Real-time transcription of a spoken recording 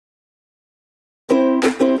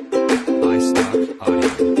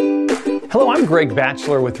Hello, I'm Greg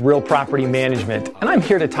Batchelor with Real Property Management, and I'm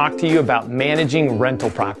here to talk to you about managing rental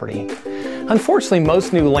property. Unfortunately,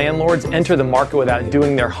 most new landlords enter the market without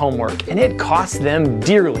doing their homework, and it costs them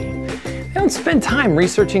dearly. They don't spend time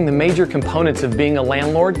researching the major components of being a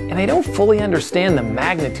landlord, and they don't fully understand the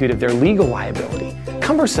magnitude of their legal liability,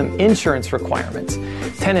 cumbersome insurance requirements,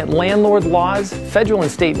 tenant-landlord laws, federal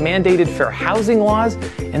and state mandated fair housing laws,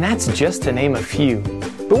 and that's just to name a few.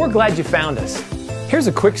 But we're glad you found us. Here's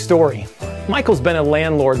a quick story. Michael's been a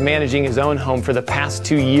landlord managing his own home for the past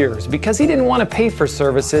 2 years. Because he didn't want to pay for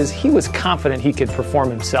services, he was confident he could perform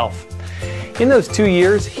himself. In those 2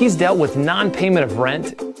 years, he's dealt with non-payment of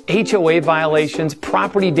rent, HOA violations,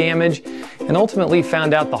 property damage, and ultimately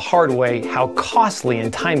found out the hard way how costly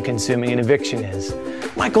and time-consuming an eviction is.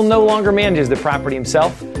 Michael no longer manages the property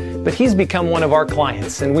himself, but he's become one of our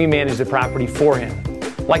clients, and we manage the property for him.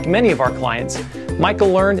 Like many of our clients, Michael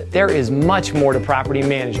learned there is much more to property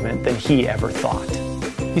management than he ever thought.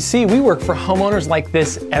 You see, we work for homeowners like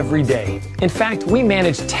this every day. In fact, we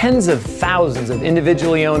manage tens of thousands of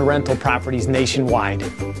individually owned rental properties nationwide.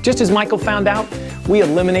 Just as Michael found out, we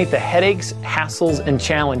eliminate the headaches, hassles, and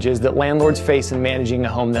challenges that landlords face in managing a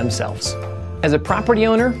home themselves. As a property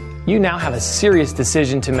owner, you now have a serious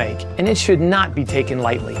decision to make, and it should not be taken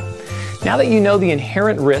lightly. Now that you know the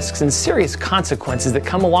inherent risks and serious consequences that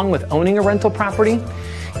come along with owning a rental property,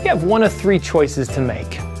 you have one of three choices to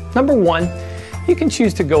make. Number one, you can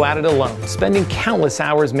choose to go at it alone, spending countless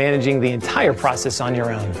hours managing the entire process on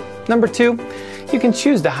your own. Number two, you can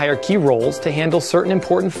choose to hire key roles to handle certain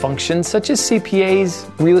important functions such as CPAs,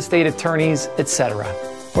 real estate attorneys, etc.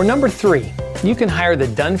 Or number three, you can hire the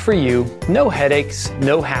done-for-you, no headaches,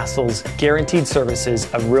 no hassles, guaranteed services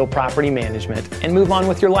of Real Property Management and move on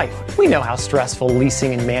with your life. We know how stressful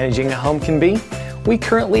leasing and managing a home can be. We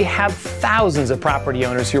currently have thousands of property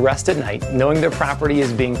owners who rest at night knowing their property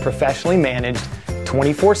is being professionally managed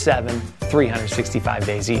 24/7, 365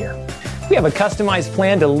 days a year. We have a customized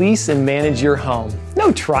plan to lease and manage your home.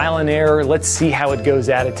 No trial and error, let's see how it goes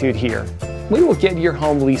attitude here. We will get your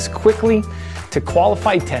home leased quickly to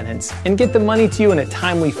qualified tenants and get the money to you in a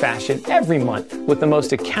timely fashion every month with the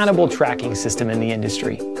most accountable tracking system in the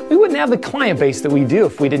industry. We wouldn't have the client base that we do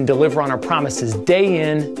if we didn't deliver on our promises day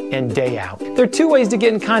in and day out. There are two ways to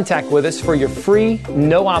get in contact with us for your free,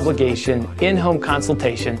 no obligation, in-home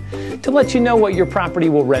consultation to let you know what your property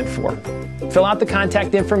will rent for. Fill out the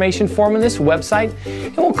contact information form on this website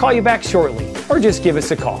and we'll call you back shortly, or just give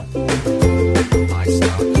us a call.